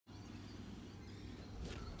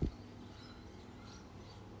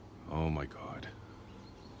my God.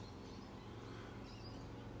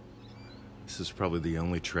 This is probably the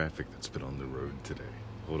only traffic that's been on the road today.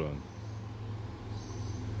 Hold on.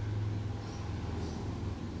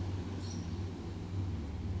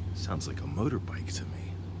 Sounds like a motorbike to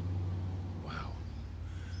me. Wow.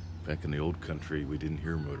 Back in the old country, we didn't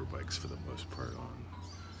hear motorbikes for the most part on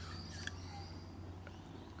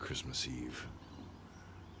Christmas Eve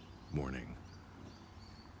morning.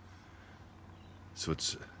 So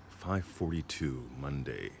it's 5:42,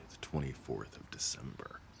 Monday, the 24th of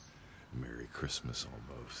December. Merry Christmas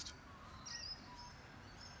almost.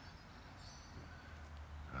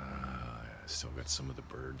 I still got some of the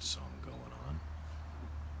bird song going on.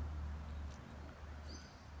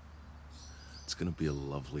 It's going to be a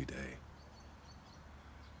lovely day.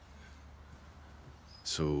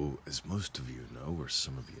 So, as most of you know, or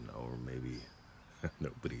some of you know, or maybe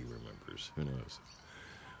nobody remembers, who knows?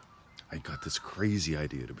 I got this crazy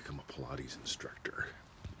idea to become a Pilates instructor.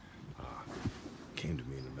 Came to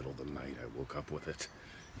me in the middle of the night. I woke up with it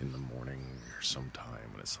in the morning or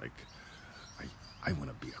sometime, and it's like, I want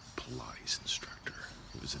to be a Pilates instructor.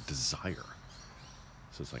 It was a desire.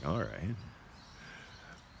 So it's like, all right.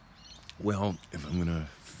 Well, if I'm going to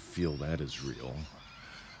feel that is real,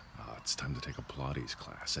 it's time to take a Pilates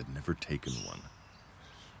class. I'd never taken one.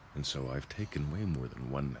 And so I've taken way more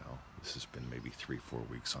than one now. This has been maybe 3-4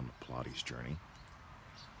 weeks on the Pilates journey.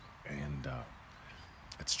 And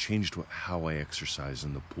it's changed how I exercise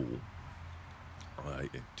in the pool. I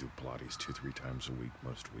do Pilates 2-3 times a week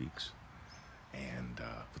most weeks. And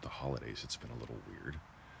with the holidays, it's been a little weird.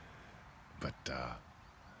 But,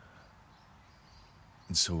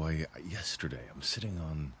 and so yesterday, I'm sitting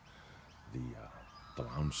on the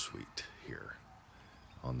lounge suite here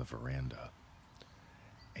on the veranda.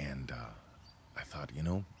 And I thought,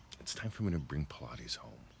 it's time for me to bring Pilates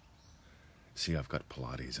home. See, I've got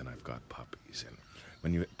Pilates and I've got puppies. And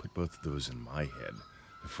when you put both of those in my head,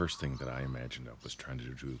 the first thing that I imagined of was trying to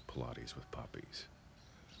do Pilates with puppies.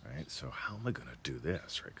 Right? So how am I going to do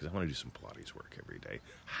this? Right? Because I want to do some Pilates work every day.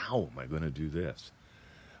 How am I going to do this?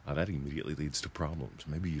 That immediately leads to problems.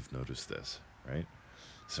 Maybe you've noticed this, right?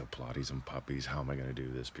 So Pilates and puppies, how am I going to do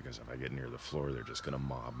this? Because if I get near the floor, they're just going to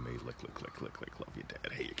mob me. Lick, love you,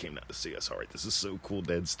 Dad. Hey, you came down to see us. All right, this is so cool.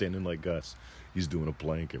 Dad's standing like us. He's doing a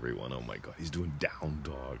plank, everyone. Oh, my God. He's doing down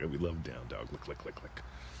dog. We love down dog. Lick.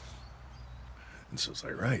 And so it's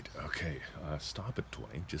like, right, okay, stop at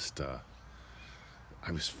 20. Just,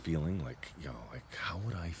 I was feeling like, how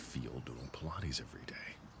would I feel doing Pilates every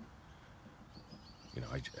day?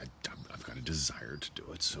 I've got a desire to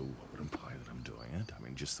do it, so what would imply that I'm doing it? I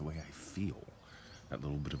mean, just the way I feel, that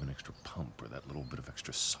little bit of an extra pump or that little bit of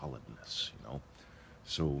extra solidness,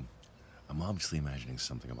 So I'm obviously imagining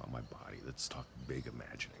something about my body. Let's talk big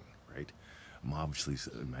imagining, right? I'm obviously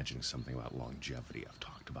imagining something about longevity. I've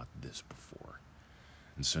talked about this before.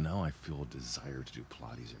 And so now I feel a desire to do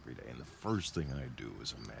Pilates every day. And the first thing I do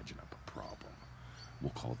is imagine up a problem.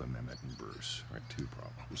 We'll call them Emmett and Bruce, right? 2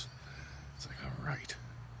 problems. It's like, all right.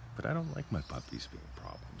 But I don't like my puppies being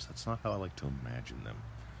problems. That's not how I like to imagine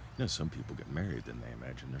them. Some people get married, then they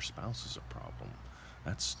imagine their spouse is a problem.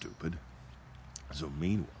 That's stupid. So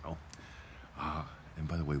meanwhile, and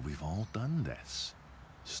by the way, we've all done this.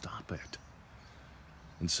 Stop it.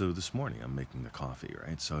 And so this morning, I'm making the coffee,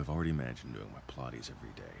 right? So I've already imagined doing my Pilates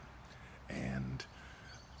every day. And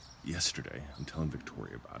yesterday, I'm telling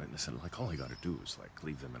Victoria about it, and I said, all I got to do is,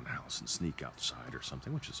 leave them in the house and sneak outside or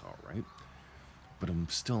something, which is all right. But I'm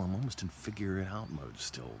almost in figure-it-out mode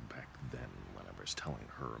still back then when I was telling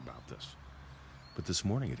her about this. But this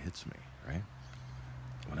morning, it hits me, right?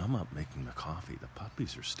 When I'm up making the coffee, the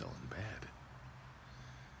puppies are still in bed.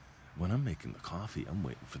 When I'm making the coffee, I'm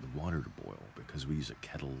waiting for the water to boil because we use a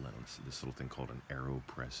kettle and this little thing called an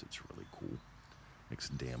AeroPress. It's really cool. Makes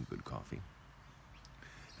damn good coffee.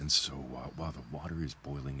 And so while the water is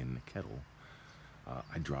boiling in the kettle,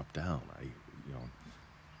 I drop down.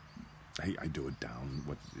 I do a down,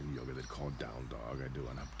 what in yoga they'd call down dog. I do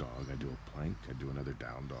an up dog. I do a plank. I do another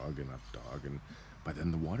down dog and up dog. And by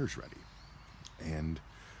then the water's ready. And,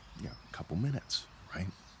 a couple minutes,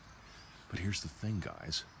 right? But here's the thing,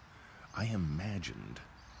 guys. I imagined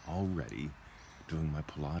already doing my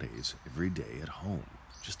Pilates every day at home.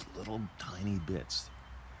 Just little tiny bits.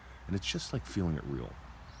 And it's just like feeling it real.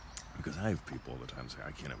 Because I have people all the time say,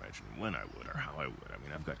 I can't imagine when I would or how I would. I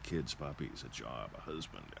mean, I've got kids, puppies, a job, a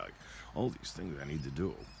husband, all these things I need to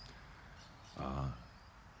do.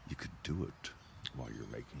 You could do it while you're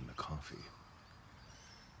making the coffee.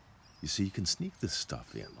 You see, you can sneak this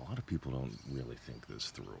stuff in. A lot of people don't really think this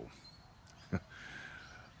through.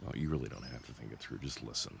 Well, you really don't have to think it through. Just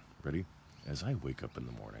listen. Ready? As I wake up in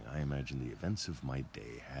the morning, I imagine the events of my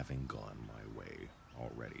day having gone my way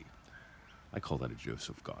already. I call that a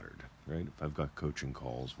Joseph Goddard, right? If I've got coaching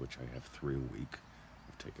calls, which I have 3 a week,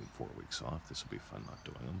 I've taken 4 weeks off. This will be fun not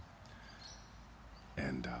doing them.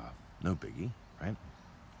 And no biggie, right?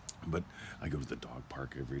 But I go to the dog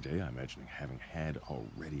park every day. I'm imagining having had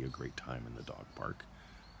already a great time in the dog park.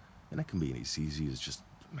 And that can be as easy as just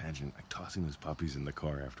imagining like tossing those puppies in the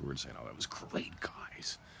car afterwards saying, oh, that was great,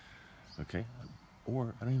 guys. Okay?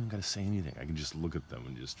 Or I don't even got to say anything. I can just look at them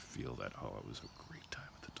and just feel that, oh, it was a great time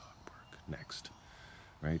at the dog park. Next.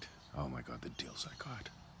 Right? Oh my God, the deals I got.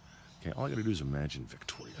 Okay, all I got to do is imagine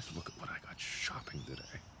Victoria. Look at what I got shopping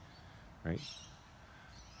today. Right?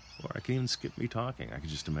 Or I can even skip me talking. I can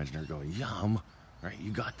just imagine her going, yum, right?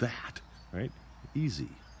 You got that, right? Easy.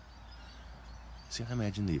 See, I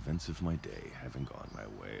imagine the events of my day having gone my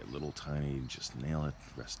way. A little tiny, just nail it,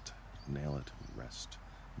 rest, nail it, rest,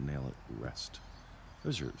 nail it, rest.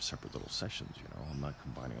 Those are separate little sessions, you know. I'm not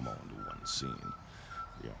combining them all into one scene.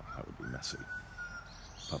 Yeah, that would be messy.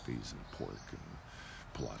 Puppies and pork and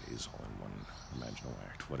Pilates all in one imaginal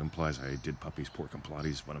act. What implies I did puppies, pork, and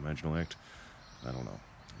Pilates one imaginal act? I don't know.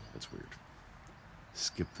 That's weird.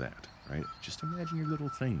 Skip that, right? Just imagine your little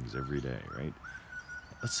things every day, right?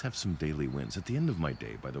 Let's have some daily wins. At the end of my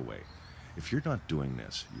day, by the way, if you're not doing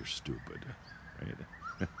this, you're stupid, right?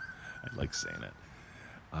 I like saying it.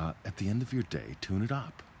 At the end of your day, tune it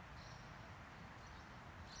up.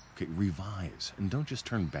 Okay, revise. And don't just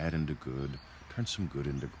turn bad into good. Turn some good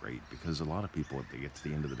into great. Because a lot of people, they get to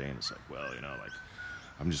the end of the day and it's like, well, you know, like,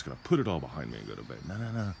 I'm just going to put it all behind me and go to bed.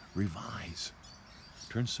 No. Revise.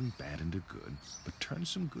 Turn some bad into good, but turn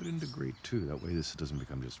some good into great too. That way this doesn't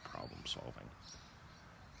become just problem solving.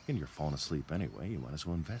 And you're falling asleep anyway. You might as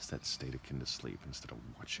well invest that state akin to sleep instead of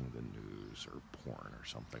watching the news or porn or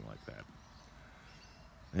something like that.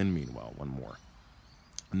 And meanwhile, one more.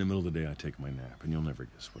 In the middle of the day, I take my nap, and you'll never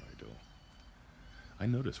guess what I do. I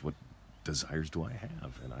notice what desires do I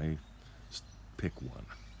have, and I pick one,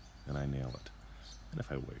 and I nail it. And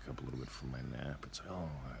if I wake up a little bit from my nap, it's like, oh, all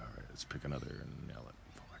right, let's pick another and nail it.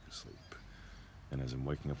 Fall back asleep. And as I'm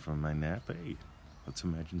waking up from my nap, hey, let's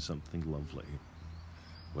imagine something lovely.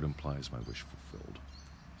 What implies my wish fulfilled.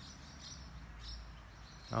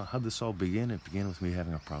 Now, how'd this all begin? It began with me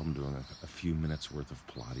having a problem doing a few minutes worth of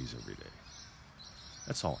Pilates every day.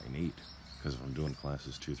 That's all I need, because if I'm doing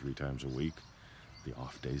classes 2-3 times a week, the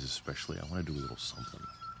off days especially, I want to do a little something,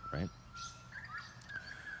 right?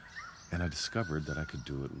 And I discovered that I could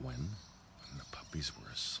do it when the puppies were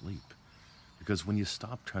asleep. Because when you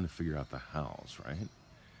stop trying to figure out the hows, right?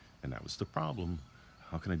 And that was the problem.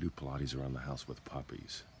 How can I do Pilates around the house with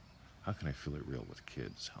puppies? How can I feel it real with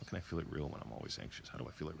kids? How can I feel it real when I'm always anxious? How do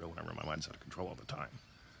I feel it real whenever my mind's out of control all the time?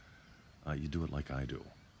 You do it like I do.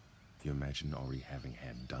 You imagine already having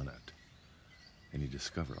had done it. And you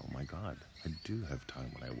discover, oh my God, I do have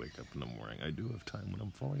time when I wake up in the morning. I do have time when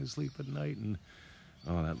I'm falling asleep at night. And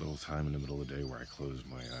oh, that little time in the middle of the day where I close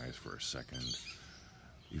my eyes for a second.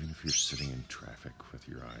 Even if you're sitting in traffic with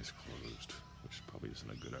your eyes closed, which probably isn't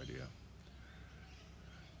a good idea.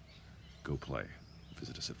 Go play.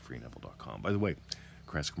 Visit us at freeneville.com. By the way,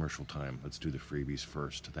 crass commercial time. Let's do the freebies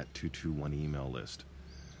first. That 221 email list.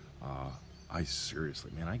 I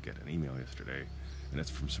seriously, man, I get an email yesterday, and it's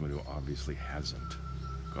from somebody who obviously hasn't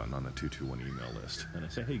gotten on the 221 email list. And I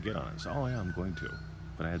say, hey, get on it. So, oh, yeah, I'm going to.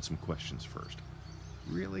 But I had some questions first.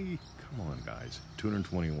 Really? Come on, guys.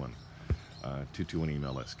 221. 221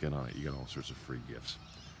 email list. Get on it. You get all sorts of free gifts.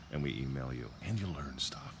 And we email you. And you learn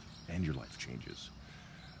stuff. And your life changes.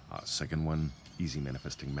 Second one,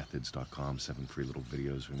 easymanifestingmethods.com. 7 free little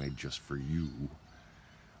videos we made just for you.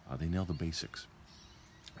 They nail the basics.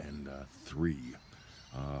 And 3,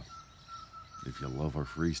 if you love our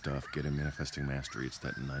free stuff, get in Manifesting Mastery. It's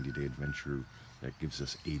that 90-day adventure that gives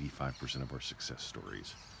us 85% of our success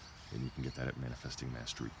stories. And you can get that at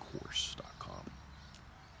manifestingmasterycourse.com.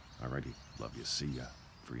 Alrighty, love you. See ya.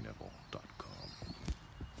 freeneville.com.